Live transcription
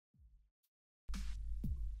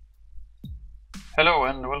Hello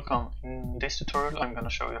and welcome. In this tutorial I'm going to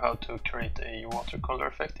show you how to create a watercolor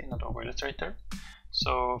effect in Adobe Illustrator.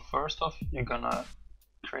 So first off, you're gonna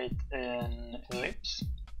create an ellipse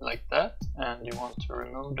like that, and you want to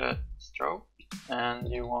remove the stroke and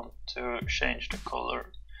you want to change the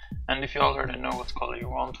color. And if you already know what color you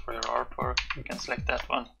want for your artwork, you can select that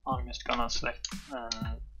one. I'm just gonna select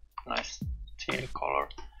a nice teal color.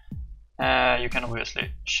 You can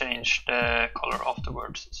obviously change the color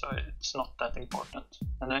afterwards, so it's not that important.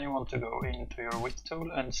 And then you want to go into your width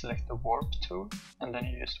tool and select the warp tool, and then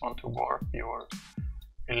you just want to warp your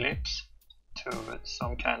ellipse to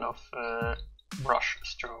some kind of brush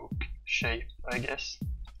stroke shape, I guess,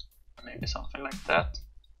 maybe something like that.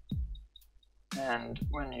 And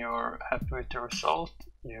when you're happy with the result,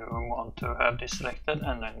 you want to have this selected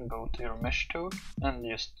and then go to your mesh tool and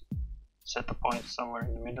just set a point somewhere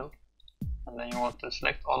in the middle. And then you want to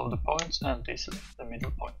select all of the points and deselect the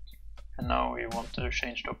middle point. And now you want to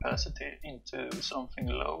change the opacity into something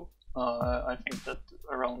low. I think that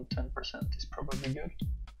around 10% is probably good.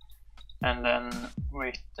 And then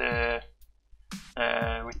with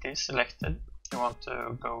this selected, you want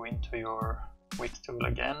to go into your width tool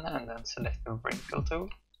again and then select the Wrinkle Tool.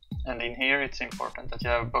 And in here it's important that you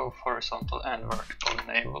have both horizontal and vertical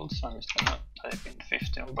enabled, so I'm just gonna type in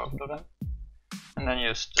 50 on both of them. And then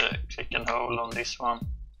just click and hold on this one,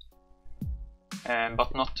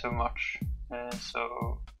 but not too much.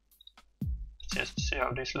 So let's just see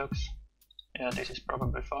how this looks. Yeah, this is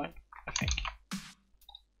probably fine, I think.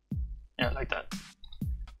 Yeah, like that.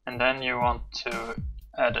 And then you want to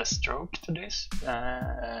add a stroke to this,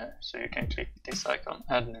 so you can click this icon,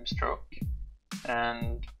 add new stroke.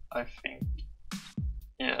 And I think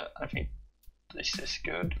this is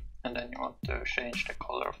good. And then you want to change the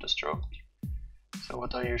color of the stroke. So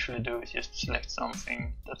what I usually do is just select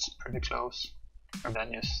something that's pretty close and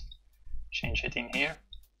then just change it in here.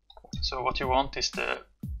 So what you want is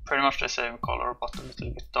pretty much the same color but a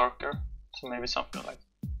little bit darker. So maybe something like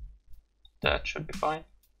that should be fine.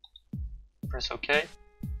 Press OK.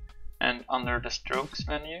 And under the strokes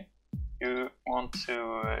menu you want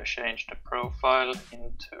to change the profile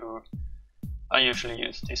into, I usually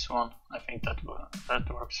use this one. I think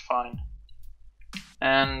that works fine.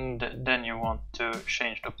 And then you want to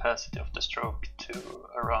change the opacity of the stroke to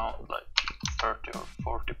around like 30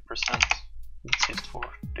 or 40%. Let's use 40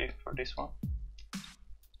 for this one,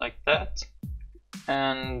 like that.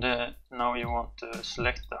 And now you want to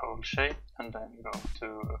select the whole shape and then go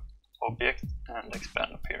to Object and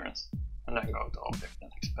Expand Appearance, and then go to Object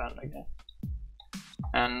and Expand again.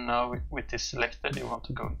 And now with this selected, you want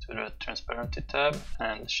to go into the Transparency tab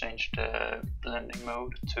and change the blending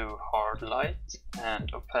mode to hard light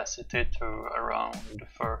and opacity to around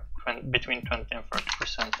between 20 and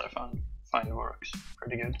 30%. I find works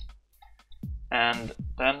pretty good. And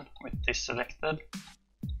then with this selected,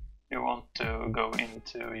 you want to go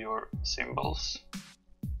into your symbols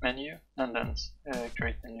menu and then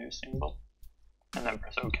create a new symbol and then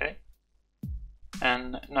press OK.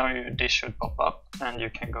 And now this should pop up and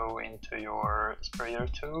you can go into your sprayer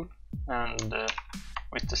tool, and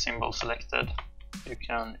with the symbol selected you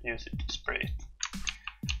can use it to spray it.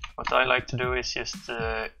 What I like to do is just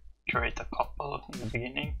create a couple in the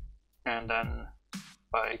beginning, and then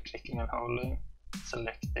by clicking and holding,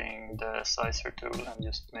 selecting the sizer tool and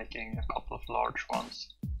just making a couple of large ones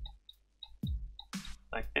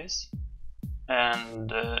like this.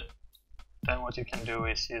 And then what you can do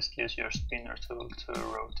is just use your spinner tool to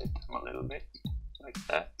rotate them a little bit, like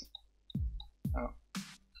that. Oh,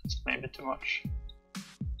 that's maybe too much.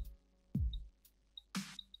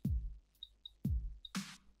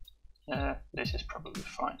 Yeah, this is probably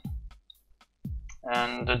fine.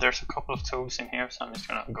 And there's a couple of tools in here, so I'm just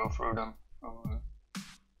gonna go through them from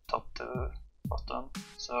top to bottom.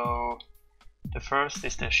 So the first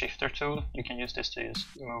is the shifter tool. You can use this to just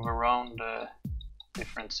move around the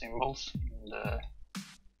different symbols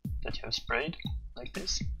that you have sprayed, like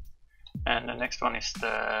this. And the next one is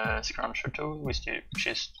the Scruncher Tool, which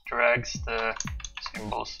just drags the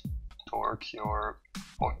symbols towards your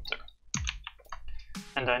pointer.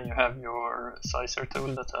 And then you have your sizer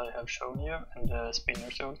tool that I have shown you, and the spinner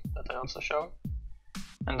tool that I also showed.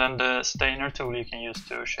 And then the stainer tool you can use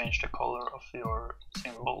to change the color of your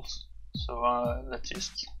symbols. So let's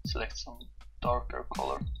just select some darker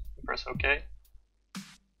color, press OK.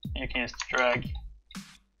 You can just drag,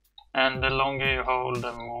 and the longer you hold,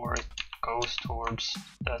 the more it goes towards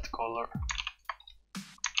that color,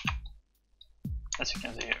 as you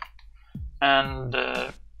can see here. And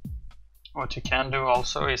what you can do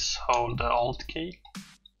also is hold the Alt key,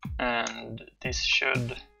 and this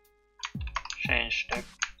should change the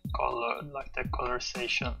color, like the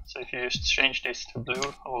colorization. So if you just change this to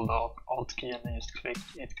blue, hold the Alt key and then just click,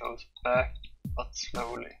 it goes back, but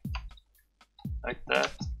slowly, like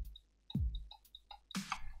that.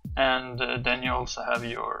 And then you also have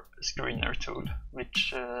your Scruncher Tool,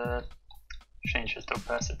 which changes the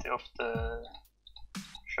opacity of the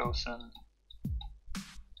chosen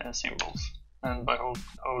symbols. And by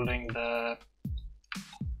holding the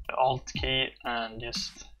Alt key and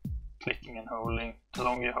just clicking and holding, the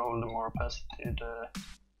longer you hold, the more opacity the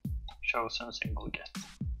chosen symbol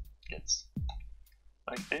gets,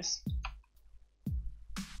 like this.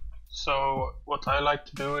 So what I like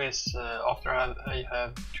to do is, after I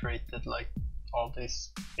have created like all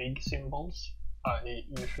these big symbols, I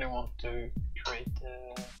usually want to create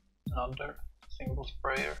another symbol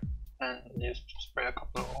sprayer and just spray a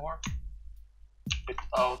couple more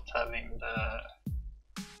without having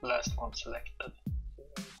the last one selected.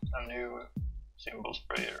 A new symbol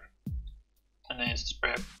sprayer, and then just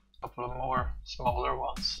spray a couple of more smaller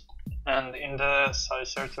ones. And in the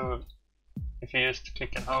sizer tool, if you just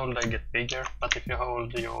click and hold, they get bigger, but if you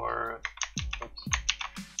hold your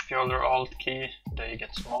Alt key, they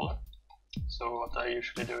get smaller. So what I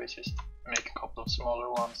usually do is just make a couple of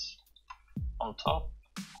smaller ones on top,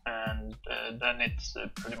 and then it's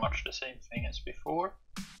pretty much the same thing as before.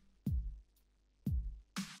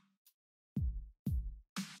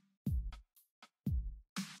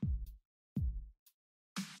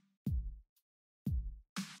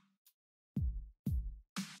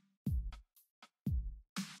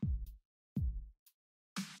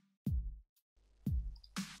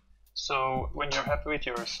 So when you're happy with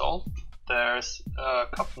your result, there's a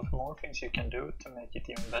couple of more things you can do to make it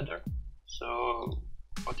even better. So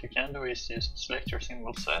what you can do is just select your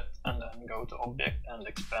symbol set and then go to Object and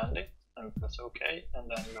expand it, and press OK, and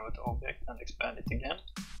then go to Object and expand it again.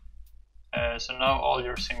 So now all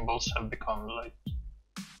your symbols have become like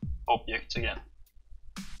objects again.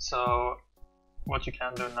 So what you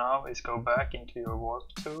can do now is go back into your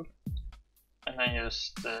Warp tool and then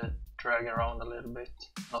just drag around a little bit,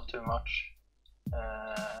 not too much.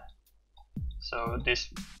 So this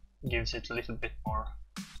gives it a little bit more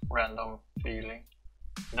random feeling.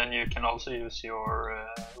 Then you can also use your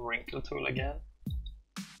Wrinkle Tool again,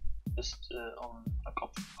 just on a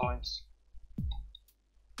couple of points,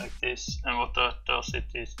 like this. And what that does, it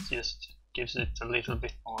is just gives it a little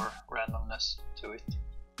bit more randomness to it,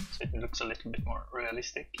 so it looks a little bit more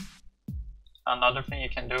realistic. Another thing you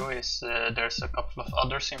can do is there's a couple of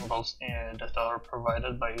other symbols that are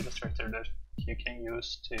provided by Illustrator that you can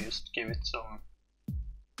use to just give it some.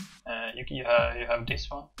 You have this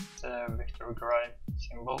one, the vector grime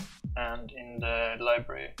symbol, and in the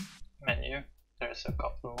library menu there's a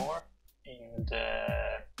couple more. In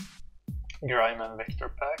the grime and vector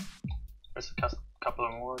pack there's a couple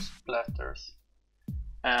of more splatters,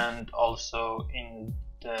 and also in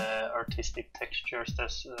the artistic textures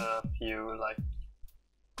there's a few, like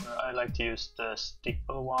I like to use the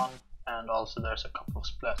stipple one, and also there's a couple of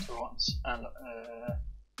splatter ones, and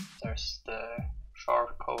there's the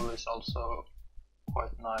charcoal is also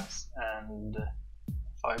quite nice, and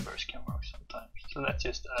fibers can work sometimes. So let's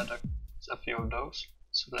just add a few of those.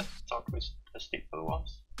 So let's start with the stipple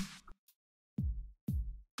ones.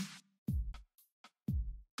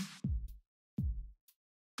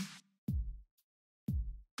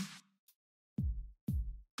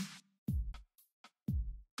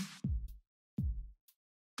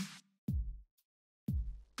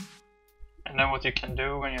 And then what you can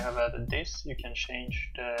do when you have added this, you can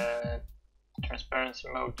change the transparency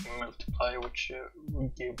mode to multiply, which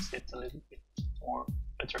gives it a little bit more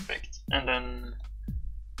better effect, and then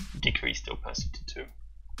decrease the opacity too,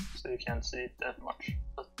 so you can't see it that much,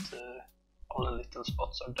 but all the little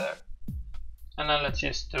spots are there. And then let's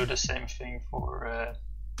just do the same thing for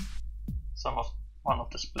one of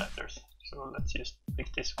the splatters. So let's just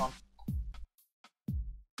pick this one.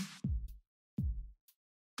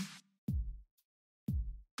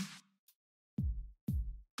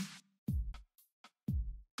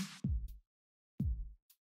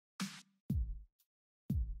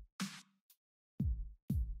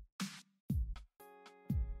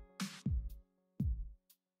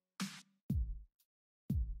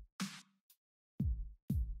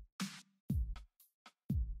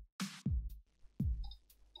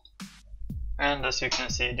 And as you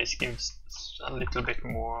can see, this gives a little bit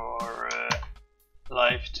more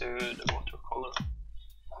life to the watercolor.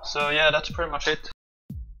 So yeah, that's pretty much it.